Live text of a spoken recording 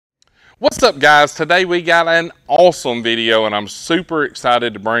What's up, guys? Today we got an awesome video and I'm super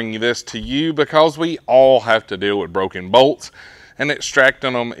excited to bring this to you because we all have to deal with broken bolts and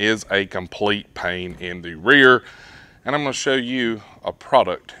extracting them is a complete pain in the rear. And I'm going to show you a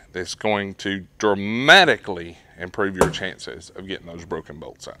product that's going to dramatically improve your chances of getting those broken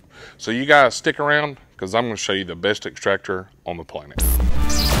bolts out. So you guys stick around because I'm going to show you the best extractor on the planet.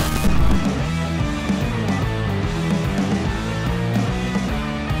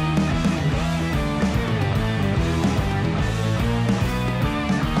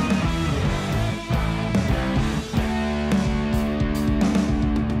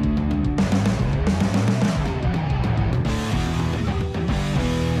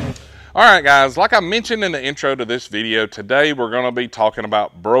 Alright guys, like I mentioned in the intro to this video, today we're going to be talking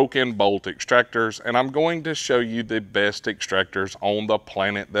about broken bolt extractors, and I'm going to show you the best extractors on the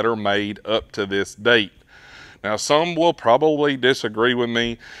planet that are made up to this date. Now some will probably disagree with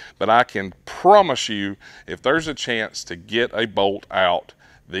me, but I can promise you if there's a chance to get a bolt out,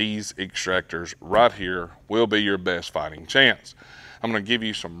 these extractors right here will be your best fighting chance. I'm going to give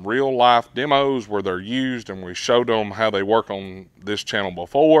you some real life demos where they're used and we showed them how they work on this channel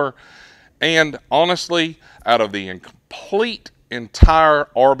before. And honestly, out of the entire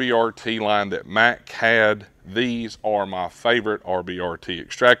RBRT line that Mac had, these are my favorite RBRT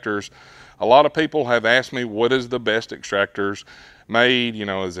extractors. A lot of people have asked me what is the best extractors made, you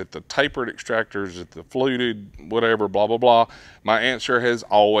know, is it the tapered extractors, is it the fluted, whatever, blah, blah, blah. My answer has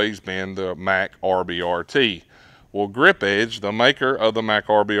always been the Mac RBRT. Well, Grip Edge, the maker of the Mac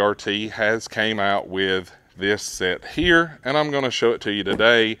RBRT, has came out with this set here, and I'm going to show it to you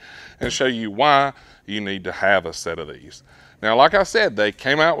today and show you why you need to have a set of these. Now, like I said, they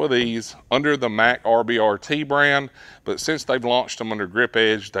came out with these under the Mac RBRT brand, but since they've launched them under Grip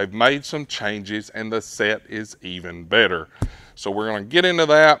Edge, they've made some changes and the set is even better. So we're going to get into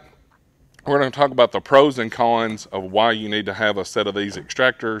that. We're going to talk about the pros and cons of why you need to have a set of these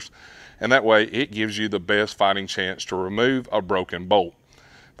extractors, and that way it gives you the best fighting chance to remove a broken bolt.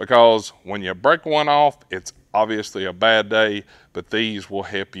 Because when you break one off, it's obviously a bad day, but these will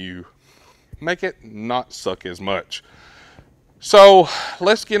help you make it not suck as much. So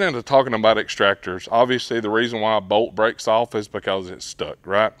let's get into talking about extractors. Obviously the reason why a bolt breaks off is because it's stuck,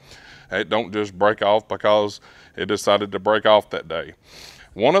 right? It don't just break off because it decided to break off that day.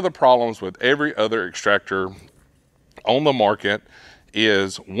 One of the problems with every other extractor on the market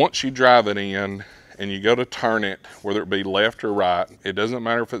is once you drive it in and you go to turn it, whether it be left or right, it doesn't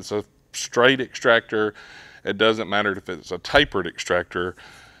matter if it's a straight extractor, it doesn't matter if it's a tapered extractor.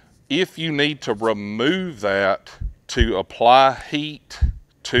 If you need to remove that to apply heat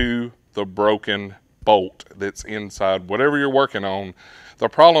to the broken bolt that's inside whatever you're working on, the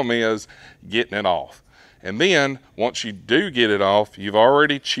problem is getting it off. And then once you do get it off, you've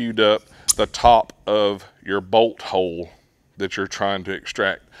already chewed up the top of your bolt hole that you're trying to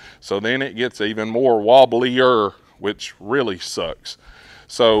extract. So then it gets even more wobblier, which really sucks.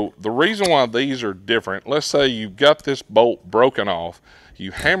 So the reason why these are different, let's say you've got this bolt broken off,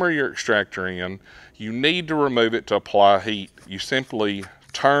 you hammer your extractor in, you need to remove it to apply heat. You simply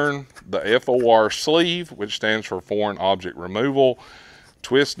turn the F.O.R sleeve, which stands for Foreign Object Removal,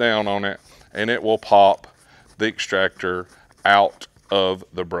 twist down on it, and it will pop the extractor out of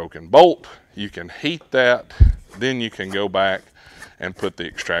the broken bolt. You can heat that, then you can go back and put the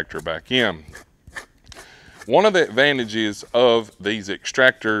extractor back in. One of the advantages of these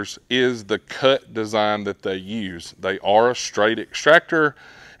extractors is the cut design that they use. They are a straight extractor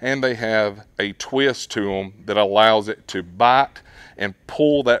and they have a twist to them that allows it to bite and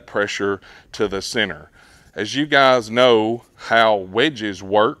pull that pressure to the center. As you guys know how wedges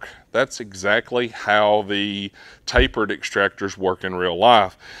work, that's exactly how the tapered extractors work in real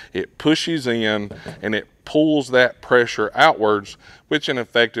life. It pushes in and it pulls that pressure outwards, which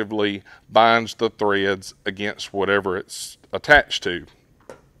effectively binds the threads against whatever it's attached to,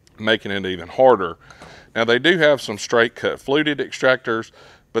 making it even harder. Now they do have some straight cut fluted extractors,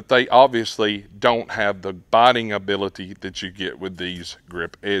 but they obviously don't have the biting ability that you get with these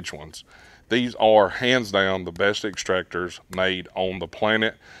Grip Edge ones. These are hands down the best extractors made on the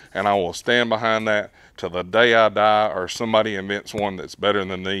planet, and I will stand behind that till the day I die or somebody invents one that's better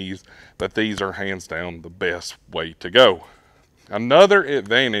than these, but these are hands down the best way to go. Another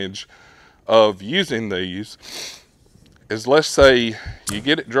advantage of using these is, let's say you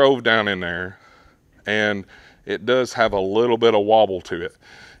get it drove down in there and it does have a little bit of wobble to it.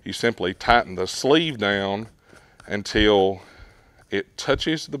 You simply tighten the sleeve down until it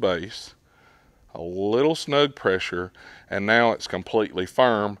touches the base, a little snug pressure, and now it's completely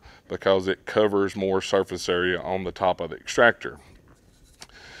firm because it covers more surface area on the top of the extractor.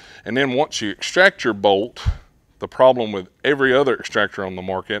 And then once you extract your bolt, the problem with every other extractor on the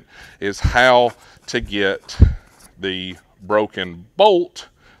market is how to get the broken bolt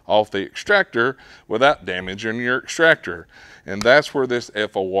off the extractor without damaging your extractor. And that's where this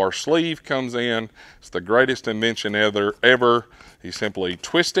F.O.R sleeve comes in. It's the greatest invention ever. You simply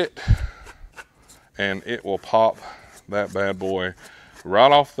twist it and it will pop that bad boy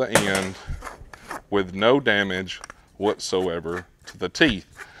right off the end with no damage whatsoever to the teeth.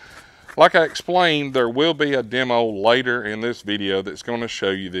 Like I explained, there will be a demo later in this video that's going to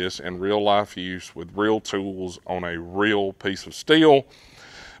show you this in real life use with real tools on a real piece of steel.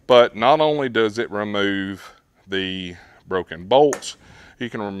 But not only does it remove the broken bolts, you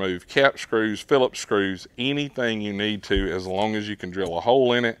can remove cap screws, Phillips screws, anything you need to, as long as you can drill a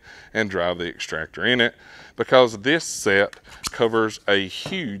hole in it and drive the extractor in it, because this set covers a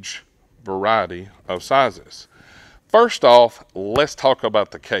huge variety of sizes. First off, let's talk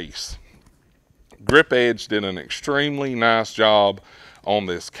about the case. Grip Edge did an extremely nice job on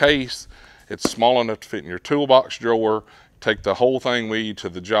this case. It's small enough to fit in your toolbox drawer. Take the whole thing with you to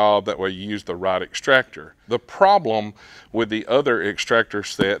the job. That way you use the right extractor. The problem with the other extractor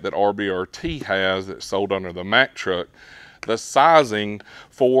set that RBRT has that's sold under the Mack truck, the sizing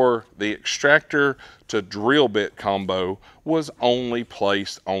for the extractor to drill bit combo was only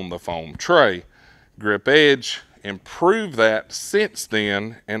placed on the foam tray. Grip Edge improved that since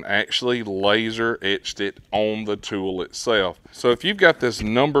then and actually laser etched it on the tool itself. So if you've got this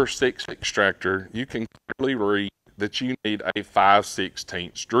number 6 extractor, you can clearly read that you need a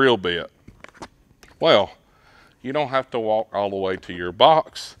 5/16 drill bit. Well, you don't have to walk all the way to your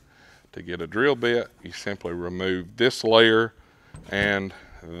box to get a drill bit. You simply remove this layer and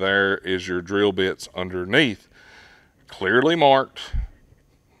there is your drill bits underneath, clearly marked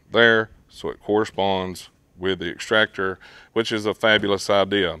there, so it corresponds with the extractor, which is a fabulous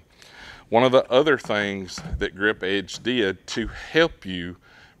idea. One of the other things that Grip Edge did to help you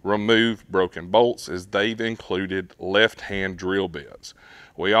remove broken bolts is they've included left-hand drill bits.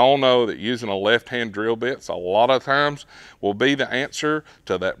 We all know that using a left-hand drill bits a lot of times will be the answer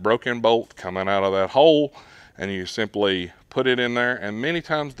to that broken bolt coming out of that hole, and you simply put it in there and many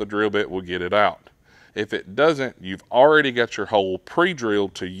times the drill bit will get it out. If it doesn't, you've already got your hole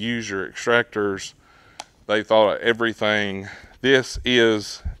pre-drilled to use your extractors. They thought of everything. This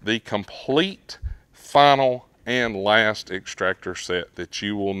is the complete final and last extractor set that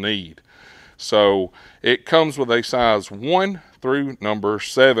you will need. So it comes with a size 1 through number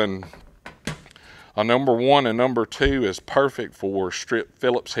 7. A number 1 and number 2 is perfect for strip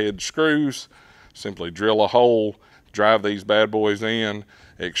Phillips head screws. Simply drill a hole, drive these bad boys in,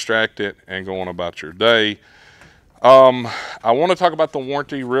 extract it, and go on about your day. I want to talk about the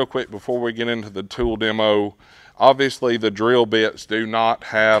warranty real quick before we get into the tool demo. Obviously, the drill bits do not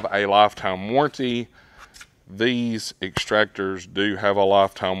have a lifetime warranty. These extractors do have a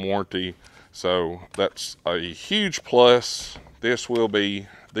lifetime warranty, so that's a huge plus. This will be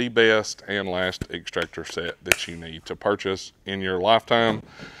the best and last extractor set that you need to purchase in your lifetime.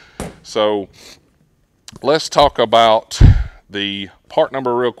 So let's talk about the part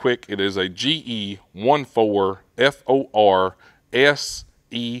number real quick. It is a GE14 F.O.R SESRPT.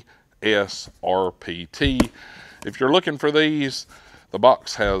 If you're looking for these, the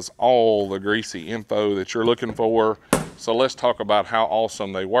box has all the greasy info that you're looking for. So let's talk about how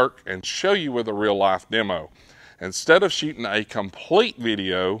awesome they work and show you with a real life demo. Instead of shooting a complete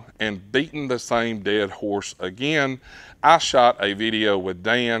video and beating the same dead horse again, I shot a video with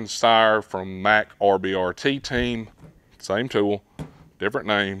Dan Sire from Mack RBRT team. Same tool, different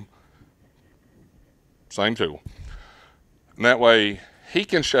name, same tool. And that way he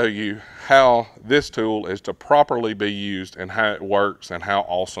can show you how this tool is to properly be used and how it works and how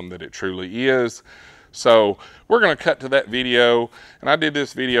awesome that it truly is. So we're going to cut to that video, and I did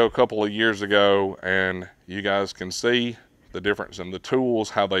this video a couple of years ago, and you guys can see the difference in the tools,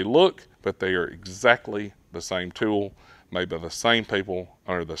 how they look, but they are exactly the same tool, made by the same people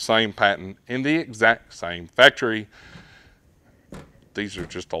under the same patent in the exact same factory. These are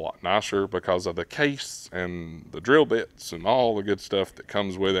just a lot nicer because of the case and the drill bits and all the good stuff that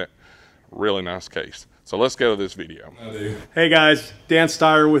comes with it. Really nice case. So let's go to this video. Hey guys, Dan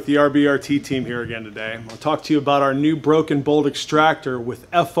Steyer with the RBRT team here again today. I'll talk to you about our new broken bolt extractor with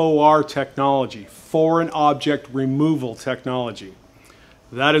F.O.R technology, foreign object removal technology.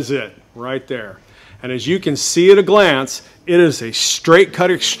 That is it right there. And as you can see at a glance, it is a straight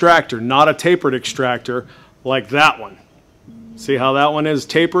cut extractor, not a tapered extractor like that one. See how that one is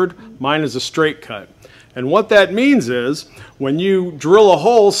tapered? Mine is a straight cut. And what that means is when you drill a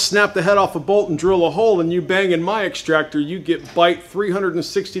hole, snap the head off a bolt and drill a hole, and you bang in my extractor, you get bite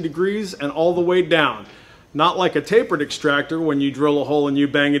 360 degrees and all the way down. Not like a tapered extractor, when you drill a hole and you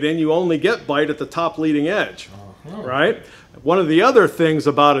bang it in, you only get bite at the top leading edge, right? One of the other things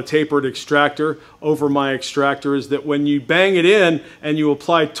about a tapered extractor over my extractor is that when you bang it in and you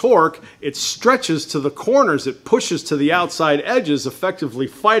apply torque, it stretches to the corners, it pushes to the outside edges, effectively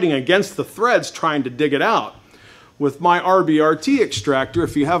fighting against the threads trying to dig it out. With my RBRT extractor,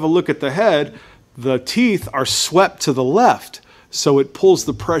 if you have a look at the head, the teeth are swept to the left, so it pulls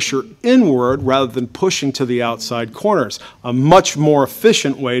the pressure inward rather than pushing to the outside corners. A much more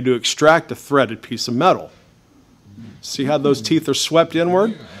efficient way to extract a threaded piece of metal. See how those teeth are swept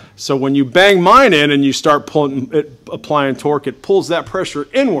inward? So when you bang mine in and you start applying torque, it pulls that pressure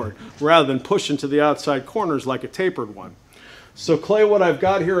inward rather than pushing to the outside corners like a tapered one. So Clay, what I've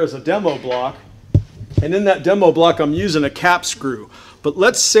got here is a demo block, and in that demo block I'm using a cap screw. But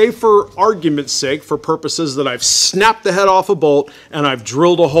let's say for argument's sake, for purposes, that I've snapped the head off a bolt and I've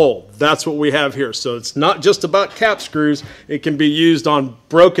drilled a hole. That's what we have here. So it's not just about cap screws. It can be used on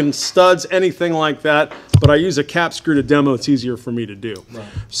broken studs, anything like that. But I use a cap screw to demo. It's easier for me to do. Right.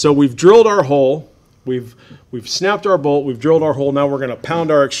 So we've drilled our hole. We've snapped our bolt. We've drilled our hole. Now we're going to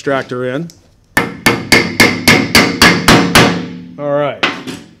pound our extractor in. All right.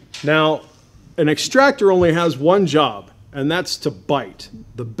 Now, an extractor only has one job, and that's to bite.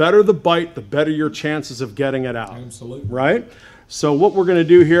 The better the bite, the better your chances of getting it out. Absolutely. Right? So what we're going to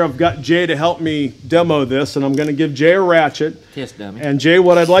do here, I've got Jay to help me demo this, and I'm going to give Jay a ratchet. Test dummy. And Jay,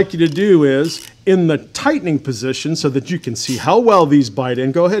 what I'd like you to do is, in the tightening position so that you can see how well these bite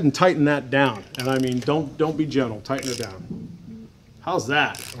in, go ahead and tighten that down. And I mean, don't be gentle, tighten it down. How's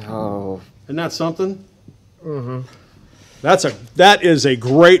that? Oh. Isn't that something? Mm-hmm. That is a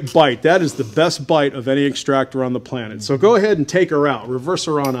great bite. That is the best bite of any extractor on the planet. So go ahead and take her out. Reverse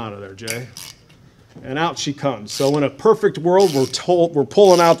her on out of there, Jay. And out she comes. So in a perfect world, we're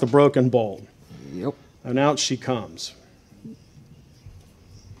pulling out the broken bolt. Yep. And out she comes.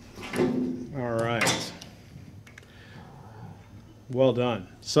 All right. Well done.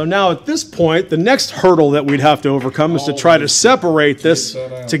 So now at this point, the next hurdle that we'd have to overcome is to try to separate this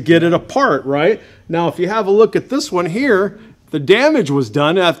to get it apart, right? Now, if you have a look at this one here, the damage was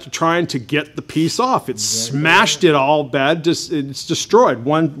done after trying to get the piece off. It smashed it all bad. It's destroyed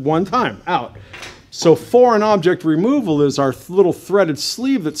one time, out. So foreign object removal is our little threaded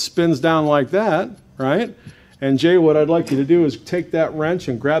sleeve that spins down like that, right? And Jay, what I'd like you to do is take that wrench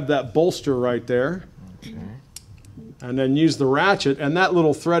and grab that bolster right there. Okay. And then use the ratchet, and that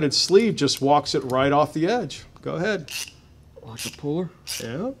little threaded sleeve just walks it right off the edge. Go ahead. Like a puller?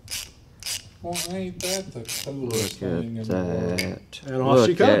 Yeah. Well, ain't that the coolest thing in the world? And off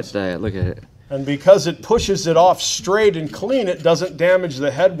she comes. Look at that. Look at it. And because it pushes it off straight and clean, it doesn't damage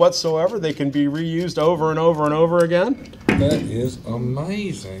the head whatsoever. They can be reused over and over and over again. That is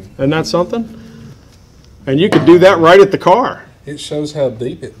amazing. Isn't that something? And you can do that right at the car. It shows how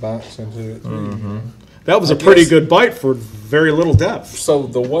deep it bites into it, too. Mm-hmm. That was a pretty good bite for very little depth. So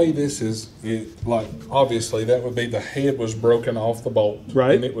the way this is, like, obviously that would be the head was broken off the bolt.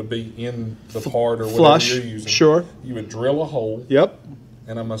 Right. And it would be in the part or whatever Flush. you're using. Sure. You would drill a hole. Yep.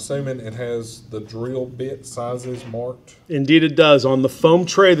 And I'm assuming it has the drill bit sizes marked. Indeed it does. On the foam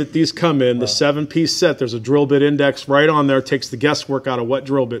tray that these come in, the 7-piece set, there's a drill bit index right on there. It takes the guesswork out of what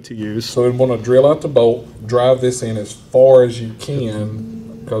drill bit to use. So we'd want to drill out the bolt, drive this in as far as you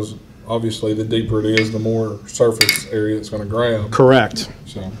can, because obviously the deeper it is, the more surface area it's going to grab. Correct.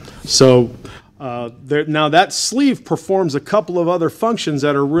 So now that sleeve performs a couple of other functions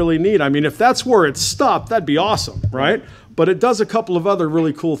that are really neat. I mean, if that's where it stopped, that'd be awesome, right? But it does a couple of other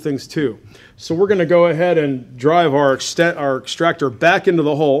really cool things too. So we're going to go ahead and drive our extractor back into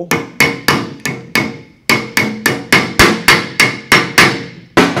the hole.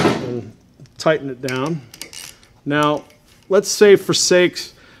 And tighten it down. Now, let's say for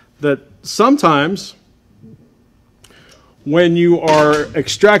sakes that sometimes when you are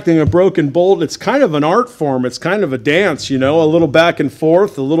extracting a broken bolt, it's kind of an art form. It's kind of a dance, you know, a little back and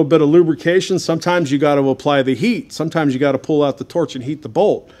forth, a little bit of lubrication. Sometimes you got to apply the heat. Sometimes you got to pull out the torch and heat the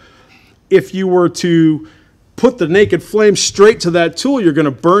bolt. If you were to put the naked flame straight to that tool, you're going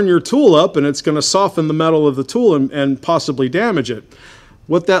to burn your tool up, and it's going to soften the metal of the tool and possibly damage it.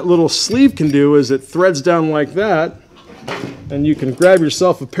 What that little sleeve can do is it threads down like that, and you can grab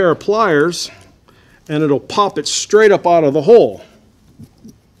yourself a pair of pliers, and it'll pop it straight up out of the hole.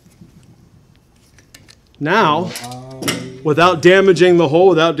 Now, without damaging the hole,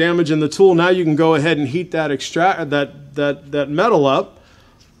 without damaging the tool, now you can go ahead and heat that metal up,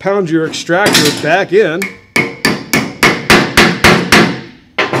 pound your extractor back in.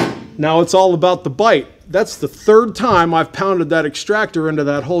 Now it's all about the bite. That's the third time I've pounded that extractor into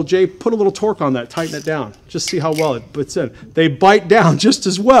that hole. Jay, put a little torque on that, tighten it down. Just see how well it fits in. They bite down just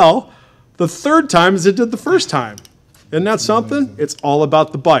as well the third time as it did the first time. Isn't that something? It's all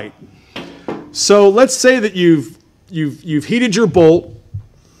about the bite. So let's say that you've heated your bolt.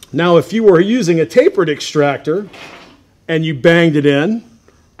 Now if you were using a tapered extractor and you banged it in,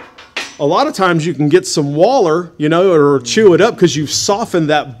 a lot of times you can get some waller, you know, or chew it up because you've softened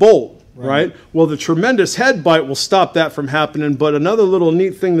that bolt, right? Well, the tremendous head bite will stop that from happening, but another little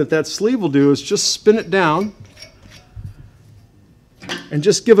neat thing that sleeve will do is just spin it down and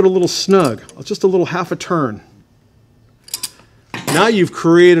just give it a little snug, just a little half a turn. Now you've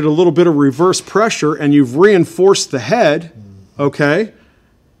created a little bit of reverse pressure and you've reinforced the head, okay?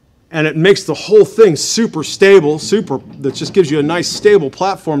 And it makes the whole thing super stable, that just gives you a nice stable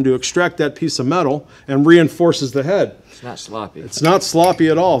platform to extract that piece of metal and reinforces the head. It's not sloppy. It's not sloppy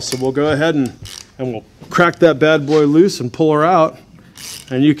at all. So we'll go ahead and we'll crack that bad boy loose and pull her out.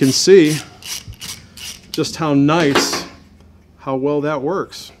 And you can see just how nice, how well that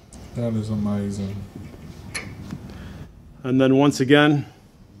works. That is amazing. And then once again,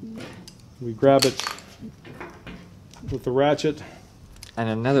 we grab it with the ratchet. And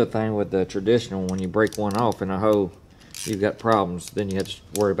another thing with the traditional, when you break one off in a hole, you've got problems. Then you have to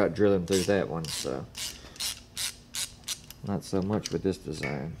worry about drilling through that one. So, not so much with this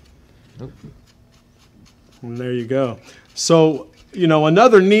design. Nope. And there you go. So, you know,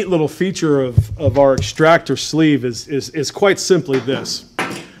 another neat little feature of our extractor sleeve is quite simply this.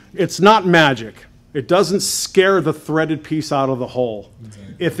 It's not magic. It doesn't scare the threaded piece out of the hole.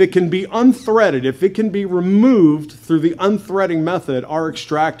 If it can be unthreaded, if it can be removed through the unthreading method, our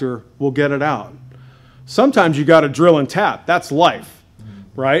extractor will get it out. Sometimes you got to drill and tap. That's life,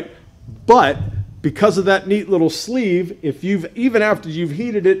 right? But because of that neat little sleeve, if even after you've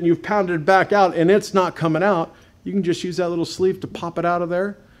heated it and you've pounded it back out and it's not coming out, you can just use that little sleeve to pop it out of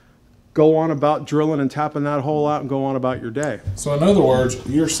there, go on about drilling and tapping that hole out and go on about your day. So in other words,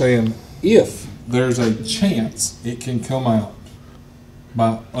 you're saying if there's a chance it can come out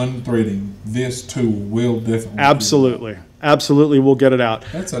by unthreading, this tool will definitely. Absolutely. Absolutely, we'll get it out.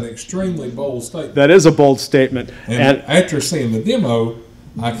 That's an extremely bold statement. That is a bold statement. And after seeing the demo,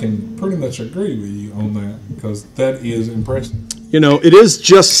 I can pretty much agree with you on that because that is impressive. You know, it is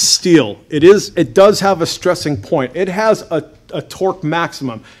just steel. It does have a stressing point. It has a torque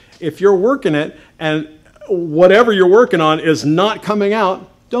maximum. If you're working it and whatever you're working on is not coming out,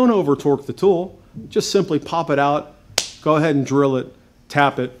 don't over torque the tool. Just simply pop it out, go ahead and drill it,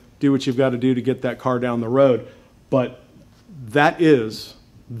 tap it, do what you've got to do to get that car down the road. But that is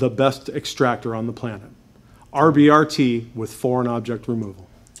the best extractor on the planet. RBRT with foreign object removal.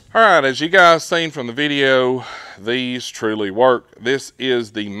 All right, as you guys seen from the video, these truly work. This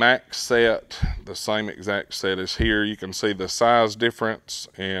is the max set, the same exact set as here. You can see the size difference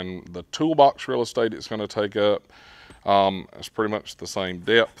and the toolbox real estate it's going to take up. It's pretty much the same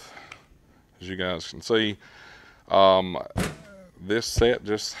depth, as you guys can see. This set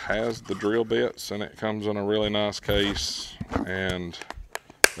just has the drill bits and it comes in a really nice case, and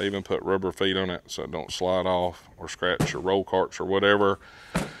they even put rubber feet on it so it don't slide off or scratch your roll carts or whatever.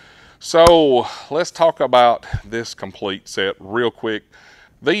 So let's talk about this complete set real quick.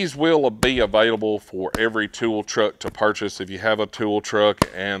 These will be available for every tool truck to purchase. If you have a tool truck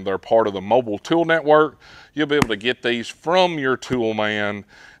and they're part of the mobile tool network, you'll be able to get these from your tool man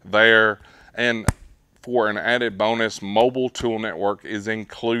there. And for an added bonus, Mobile Tool Network is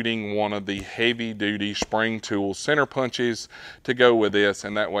including one of the heavy-duty spring tool center punches to go with this,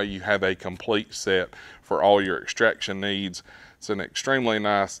 and that way you have a complete set for all your extraction needs. It's an extremely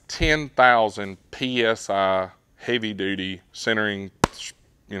nice 10,000 PSI heavy-duty centering,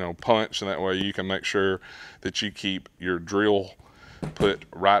 punch, and that way you can make sure that you keep your drill put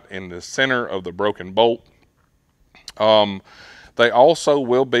right in the center of the broken bolt. They also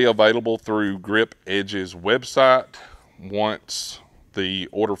will be available through Grip Edge's website once the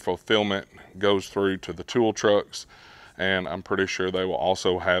order fulfillment goes through to the tool trucks, and I'm pretty sure they will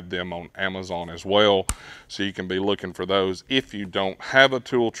also have them on Amazon as well, so you can be looking for those if you don't have a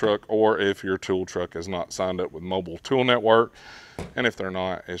tool truck or if your tool truck is not signed up with Mobile Tool Network. And if they're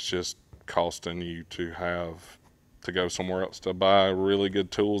not, it's just costing you to have to go somewhere else to buy really good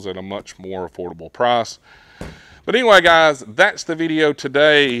tools at a much more affordable price. But anyway, guys, that's the video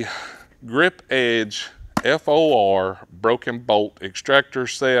today. Grip Edge F.O.R. broken bolt extractor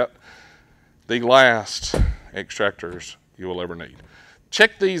set. The last extractors you will ever need.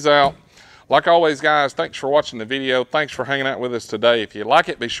 Check these out. Like always, guys, thanks for watching the video. Thanks for hanging out with us today. If you like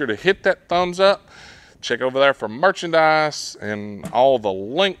it, be sure to hit that thumbs up. Check over there for merchandise, and all the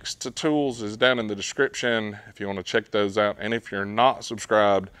links to tools is down in the description if you want to check those out. And if you're not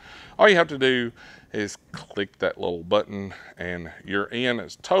subscribed, all you have to do is click that little button and you're in.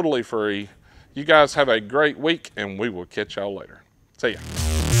 It's totally free. You guys have a great week, and we will catch y'all later. See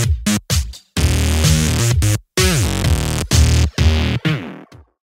ya.